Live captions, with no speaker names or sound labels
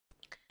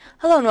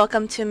Hello and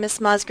welcome to Miss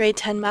Ma's Grade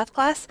 10 math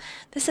class.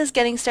 This is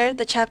Getting Started,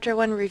 the Chapter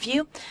 1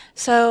 review.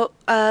 So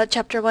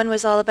Chapter 1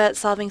 was all about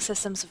solving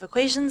systems of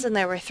equations, and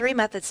there were three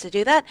methods to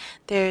do that.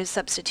 There's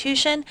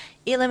substitution,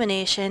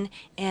 elimination,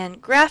 and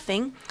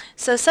graphing.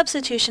 So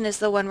substitution is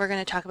the one we're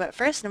going to talk about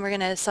first, and we're going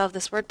to solve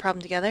this word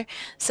problem together.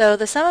 So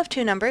the sum of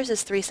two numbers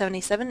is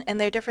 377, and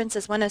their difference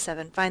is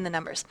 107. Find the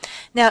numbers.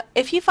 Now,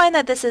 if you find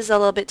that this is a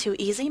little bit too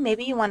easy,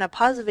 maybe you want to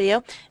pause the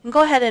video and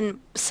go ahead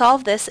and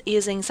solve this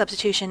using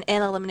substitution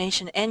and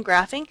elimination and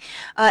graphing,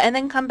 and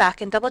then come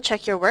back and double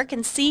check your work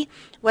and see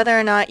whether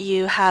or not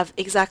you have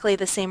exactly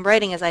the same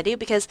writing as I do,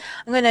 because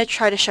I'm going to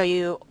try to show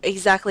you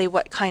exactly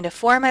what kind of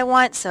form I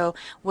want, so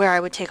where I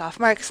would take off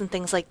marks and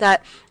things like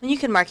that, and you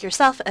can mark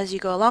yourself as you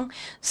go along.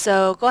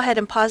 So go ahead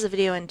and pause the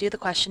video and do the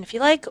question if you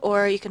like,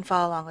 or you can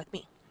follow along with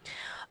me.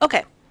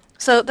 Okay,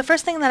 so the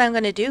first thing that I'm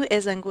going to do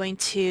is I'm going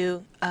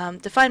to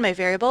define my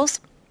variables.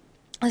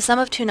 The sum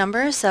of two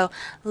numbers, so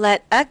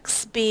let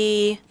x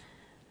be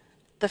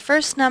the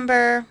first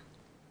number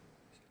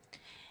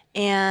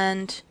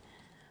and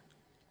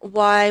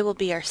y will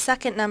be our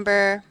second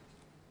number.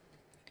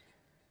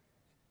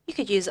 You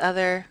could use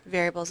other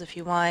variables if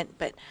you want,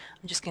 but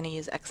I'm just going to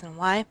use x and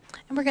y.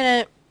 And we're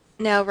going to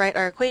now write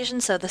our equation.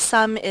 So the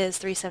sum is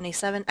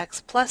 377, x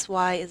plus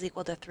y is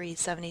equal to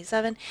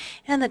 377,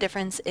 and the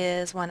difference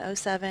is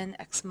 107,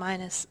 x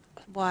minus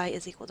y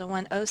is equal to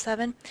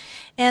 107.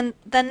 And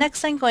then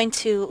next I'm going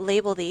to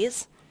label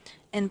these.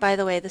 And by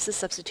the way, this is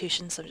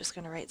substitution, so I'm just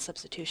going to write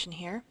substitution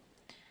here.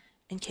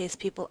 In case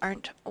people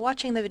aren't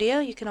watching the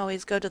video, you can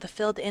always go to the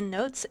filled-in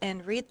notes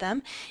and read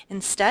them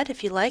instead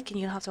if you like, and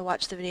you don't have to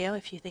watch the video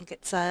if you think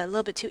it's a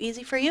little bit too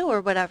easy for you or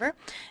whatever.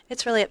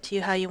 It's really up to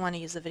you how you want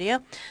to use the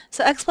video.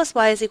 So x plus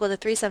y is equal to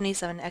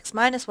 377, x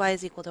minus y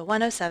is equal to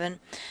 107.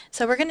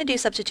 So we're going to do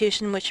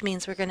substitution, which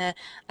means we're going to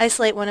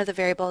isolate one of the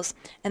variables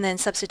and then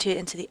substitute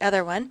into the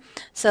other one.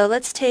 So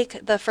let's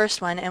take the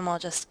first one and we'll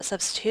just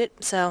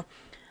substitute. So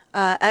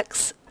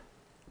x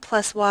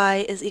plus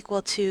y is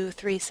equal to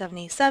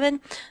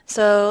 377.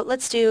 So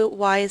let's do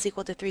y is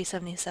equal to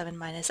 377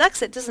 minus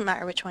x. It doesn't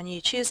matter which one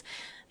you choose.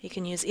 You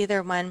can use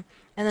either one.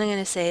 And then I'm going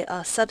to say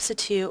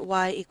substitute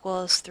y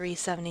equals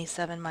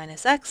 377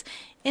 minus x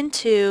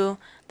into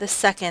the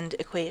second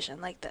equation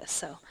like this.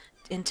 So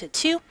into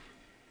 2.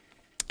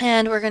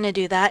 And we're going to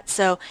do that.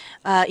 So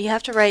you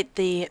have to write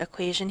the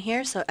equation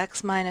here. So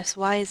x minus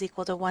y is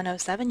equal to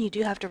 107. You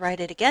do have to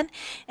write it again.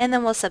 And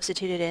then we'll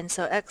substitute it in.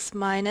 So x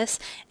minus,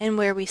 and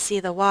where we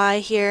see the y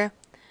here,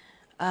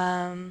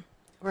 we're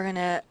going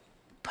to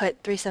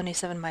put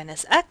 377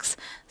 minus x.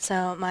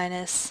 So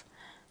minus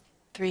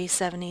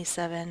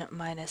 377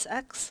 minus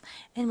x.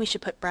 And we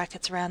should put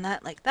brackets around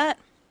that like that.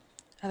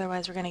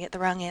 Otherwise we're going to get the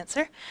wrong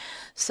answer.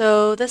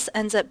 So this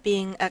ends up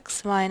being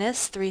x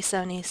minus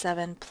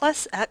 377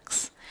 plus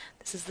x.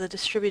 This is the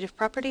distributive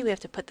property. We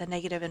have to put the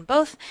negative in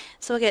both.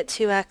 So we'll get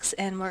 2x,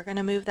 and we're going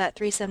to move that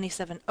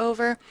 377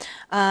 over.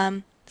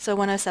 So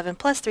 107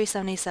 plus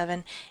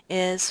 377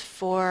 is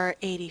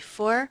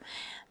 484.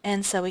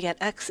 And so we get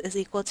x is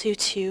equal to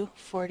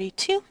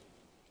 242.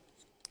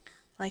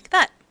 Like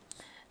that.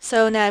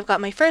 So now I've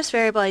got my first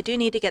variable. I do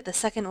need to get the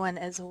second one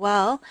as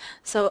well.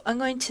 So I'm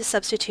going to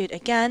substitute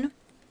again.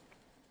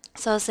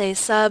 So I'll say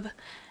sub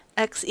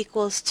x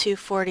equals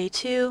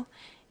 242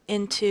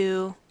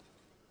 into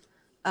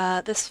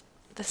this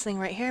thing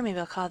right here. Maybe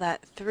I'll call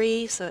that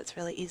 3, so it's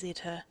really easy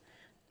to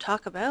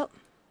talk about.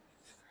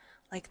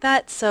 Like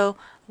that. So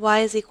y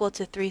is equal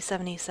to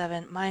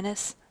 377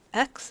 minus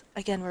x.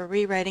 Again, we're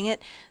rewriting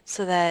it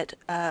so that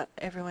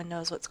everyone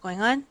knows what's going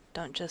on.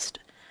 Don't just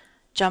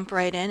jump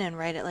right in and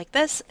write it like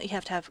this. You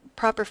have to have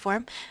proper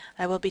form.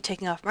 I will be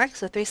taking off marks.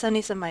 So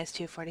 377 minus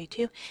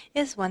 242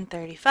 is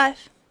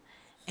 135.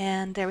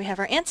 And there we have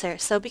our answer.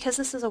 So because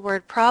this is a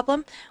word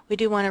problem, we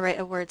do want to write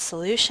a word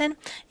solution.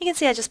 You can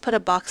see I just put a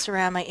box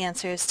around my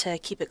answers to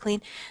keep it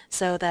clean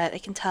so that I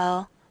can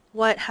tell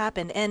what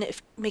happened, and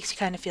it makes you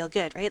kind of feel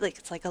good, right? Like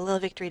it's like a little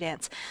victory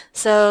dance.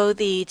 So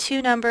the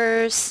two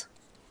numbers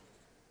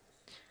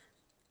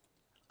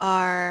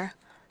are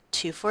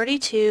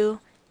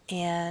 242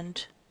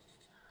 and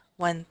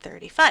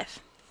 135.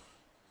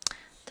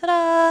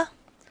 Ta-da!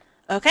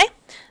 Okay,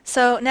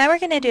 so now we're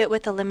going to do it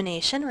with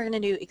elimination. We're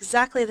going to do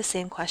exactly the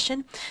same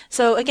question.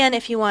 So again,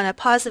 if you want to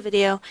pause the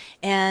video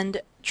and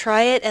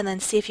try it and then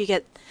see if you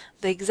get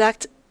the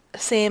exact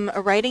same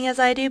writing as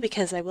I do,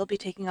 because I will be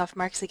taking off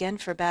marks again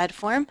for bad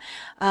form,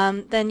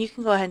 then you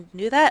can go ahead and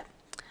do that.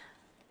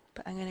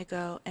 But I'm going to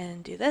go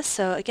and do this.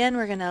 So again,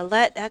 we're going to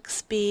let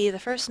x be the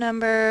first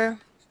number.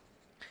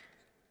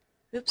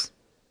 Oops,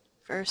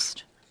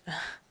 first.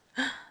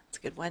 That's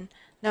a good one.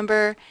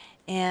 Number,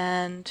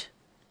 and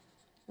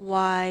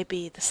y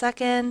be the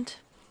second.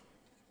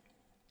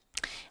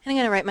 And I'm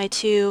going to write my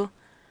two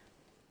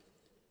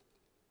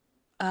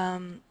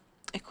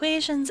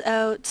equations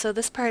out. So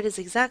this part is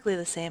exactly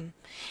the same.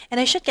 And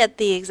I should get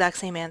the exact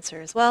same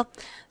answer as well.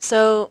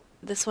 So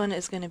this one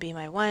is going to be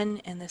my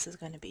 1, and this is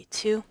going to be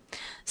 2.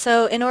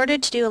 So in order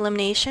to do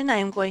elimination,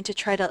 I'm going to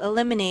try to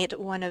eliminate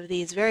one of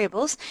these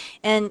variables,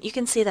 and you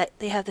can see that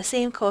they have the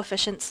same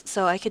coefficients,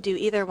 so I could do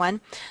either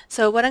one.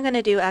 So what I'm going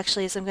to do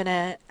actually is I'm going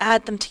to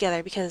add them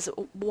together, because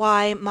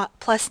y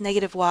plus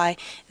negative y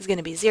is going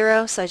to be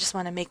 0, so I just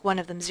want to make one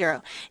of them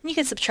 0. And you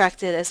can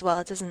subtract it as well.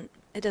 It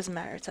doesn't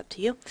matter. It's up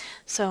to you.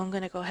 So I'm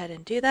going to go ahead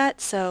and do that.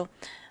 So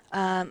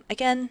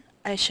again,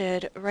 I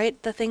should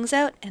write the things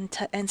out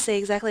and say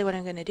exactly what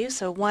I'm going to do.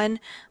 So 1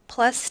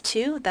 plus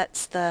 2,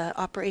 that's the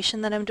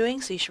operation that I'm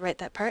doing, so you should write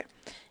that part.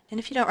 And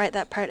if you don't write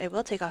that part, I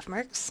will take off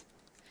marks.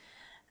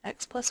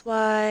 X plus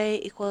y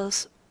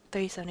equals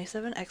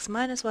 377, x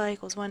minus y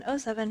equals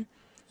 107.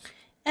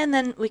 And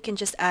then we can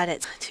just add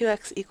it.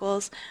 2x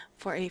equals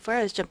 484.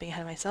 I was jumping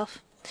ahead of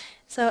myself.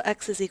 So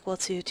x is equal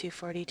to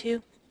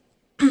 242.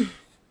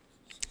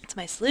 It's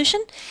my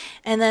solution.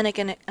 And then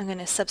I'm going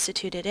to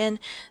substitute it in.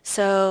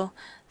 So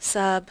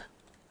sub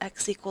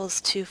x equals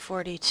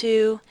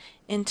 242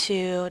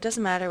 into, it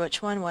doesn't matter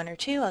which one, 1 or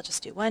 2, I'll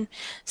just do 1.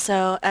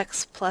 So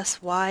x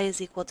plus y is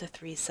equal to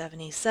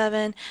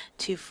 377.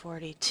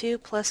 242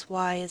 plus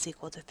y is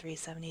equal to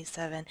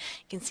 377.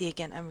 You can see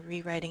again, I'm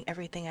rewriting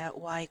everything out.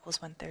 Y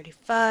equals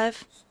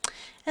 135.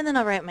 And then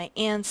I'll write my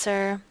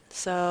answer.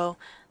 So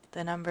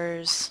the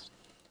numbers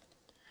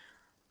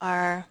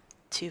are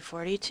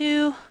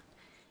 242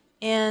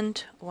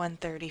 and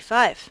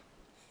 135,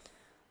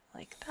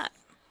 like that.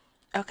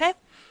 Okay,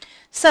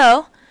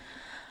 so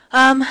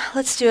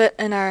let's do it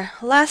in our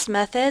last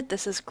method.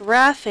 This is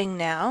graphing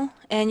now,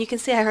 and you can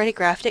see I already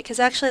graphed it because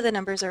actually the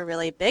numbers are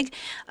really big.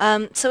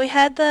 So we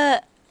had the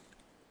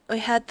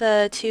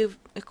two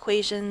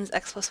equations,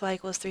 x plus y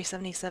equals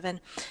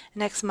 377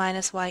 and x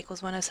minus y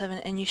equals 107,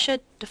 and you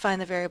should define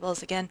the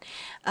variables again.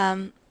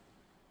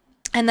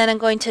 And then I'm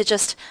going to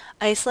just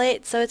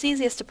isolate, so it's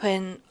easiest to put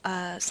in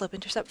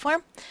slope-intercept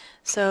form.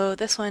 So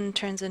this one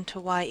turns into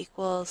y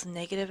equals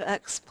negative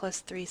x plus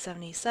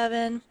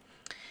 377,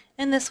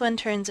 and this one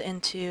turns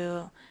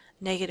into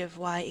negative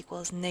y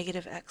equals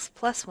negative x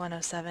plus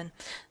 107,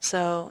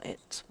 so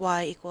it's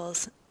y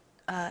equals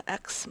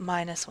x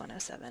minus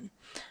 107.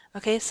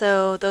 Okay,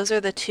 so those are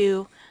the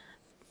two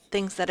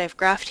things that I've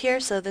graphed here.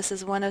 So this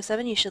is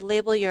 107. You should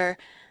label your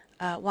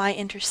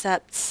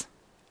y-intercepts,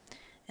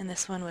 and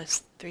this one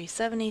was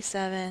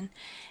 377,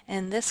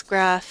 and this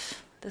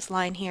graph, this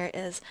line here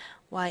is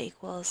y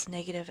equals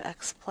negative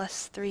x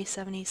plus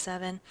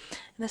 377, and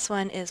this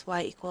one is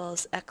y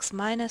equals x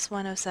minus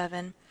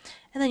 107,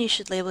 and then you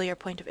should label your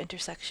point of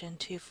intersection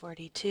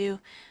 242,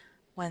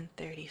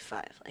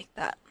 135, like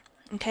that.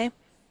 Okay?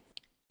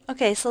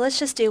 Okay, so let's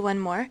just do one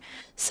more.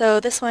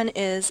 So this one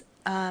is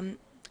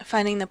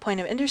finding the point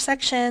of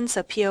intersection,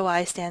 so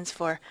POI stands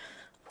for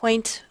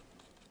point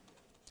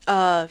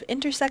of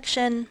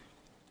intersection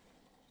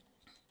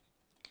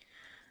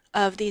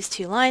of these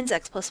two lines,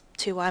 x plus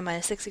 2y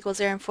minus 6 equals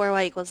 0 and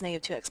 4y equals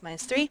negative 2x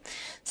minus 3.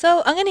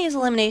 So I'm going to use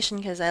elimination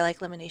because I like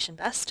elimination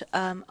best,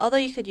 although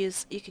you could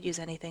use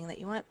anything that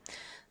you want.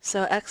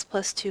 So x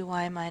plus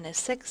 2y minus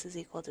 6 is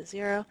equal to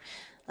 0,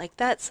 like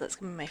that. So that's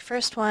going to be my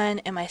first one.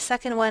 And my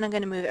second one, I'm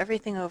going to move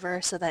everything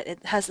over so that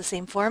it has the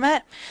same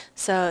format.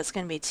 So it's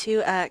going to be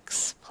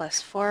 2x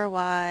plus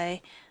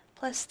 4y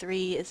plus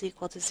 3 is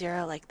equal to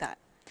 0, like that.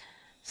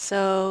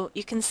 So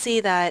you can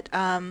see that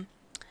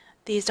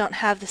these don't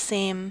have the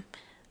same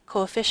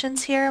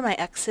coefficients here. My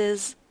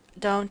x's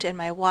don't and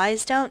my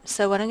y's don't.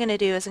 So what I'm going to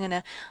do is I'm going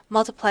to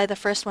multiply the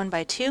first one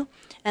by 2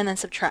 and then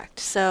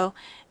subtract. So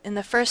in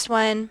the first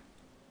one,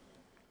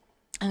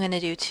 I'm going to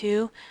do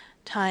 2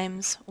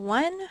 times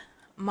 1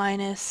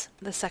 minus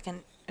the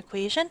second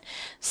equation.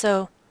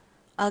 So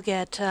I'll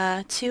get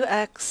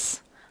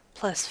 2x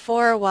plus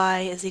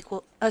 4y is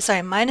equal,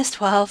 minus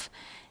 12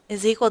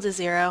 is equal to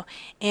 0,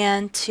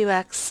 and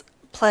 2x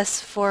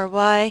plus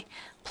 4y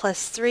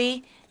plus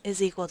 3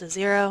 is equal to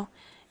 0.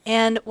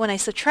 And when I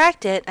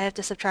subtract it, I have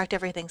to subtract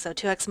everything. So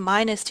 2x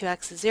minus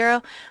 2x is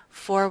 0,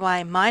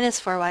 4y minus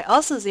 4y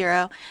also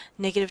 0,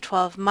 negative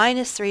 12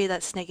 minus 3,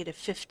 that's negative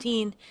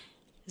 15,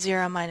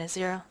 0 minus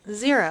 0,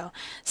 0.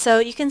 So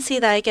you can see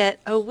that I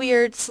get a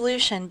weird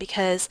solution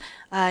because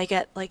I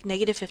get like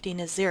negative 15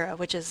 is 0,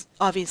 which is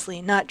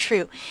obviously not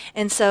true.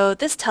 And so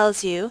this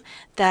tells you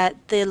that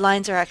the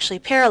lines are actually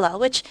parallel,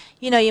 which,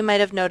 you know, you might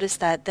have noticed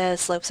that the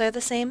slopes are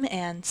the same,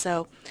 and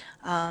so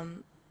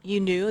you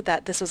knew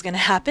that this was going to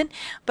happen.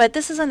 But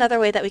this is another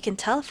way that we can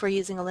tell if we're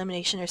using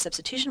elimination or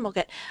substitution. We'll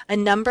get a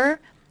number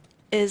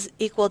is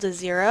equal to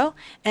 0,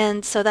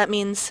 and so that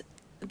means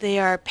they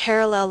are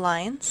parallel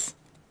lines,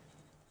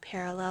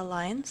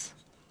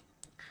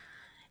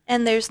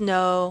 and there's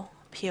no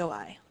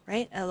POI,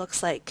 right? It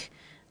looks like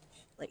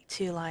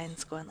two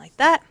lines going like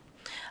that.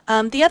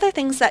 The other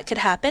things that could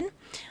happen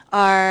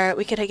are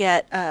we could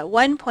get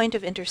one point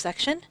of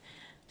intersection.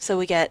 So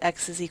we get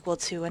x is equal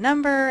to a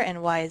number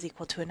and y is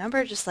equal to a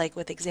number, just like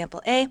with example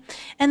A.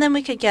 And then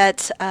we could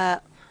get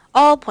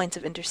all points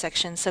of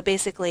intersection. So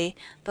basically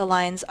the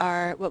lines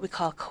are what we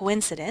call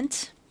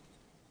coincident.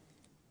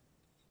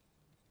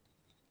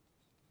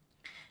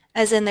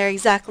 as in they're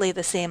exactly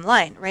the same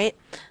line, right?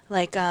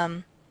 Like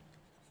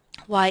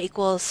y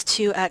equals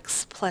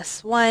 2x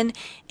plus 1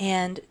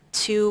 and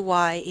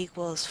 2y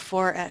equals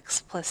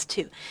 4x plus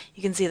 2.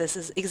 You can see this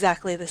is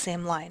exactly the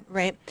same line,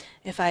 right?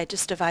 If I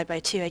just divide by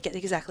 2, I get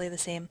exactly the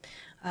same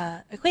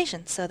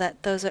equation. So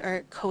that those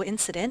are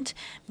coincident,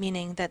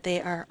 meaning that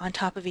they are on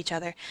top of each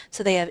other.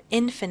 So they have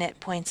infinite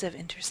points of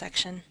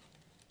intersection.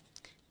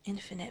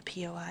 Infinite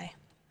POI,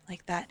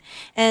 like that.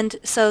 And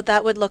so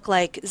that would look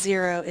like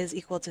 0 is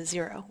equal to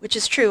 0, which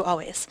is true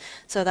always.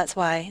 So that's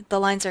why the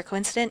lines are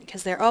coincident,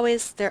 because they're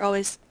always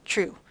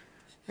true,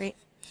 right?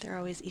 They're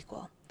always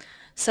equal.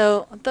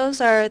 So those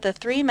are the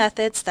three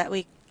methods that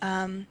we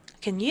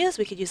can use.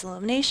 We could use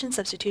elimination,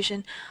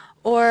 substitution,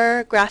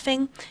 or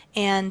graphing.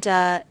 And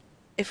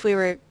if we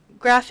were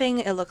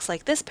graphing, it looks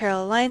like this: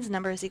 parallel lines,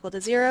 number is equal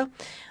to 0.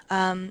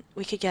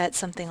 We could get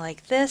something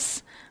like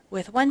this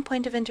with one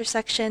point of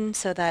intersection,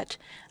 so that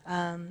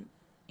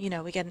you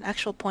know, we get an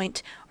actual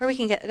point, or we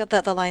can get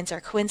that the lines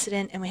are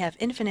coincident and we have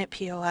infinite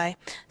POI.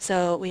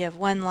 So we have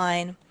one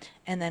line,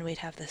 and then we'd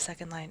have the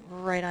second line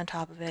right on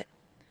top of it.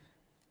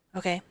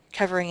 Okay,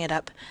 covering it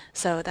up.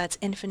 So that's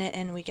infinite,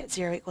 and we get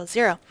 0 equals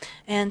 0.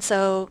 And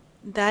so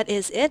that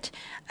is it.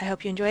 I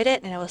hope you enjoyed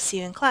it, and I will see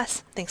you in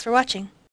class. Thanks for watching.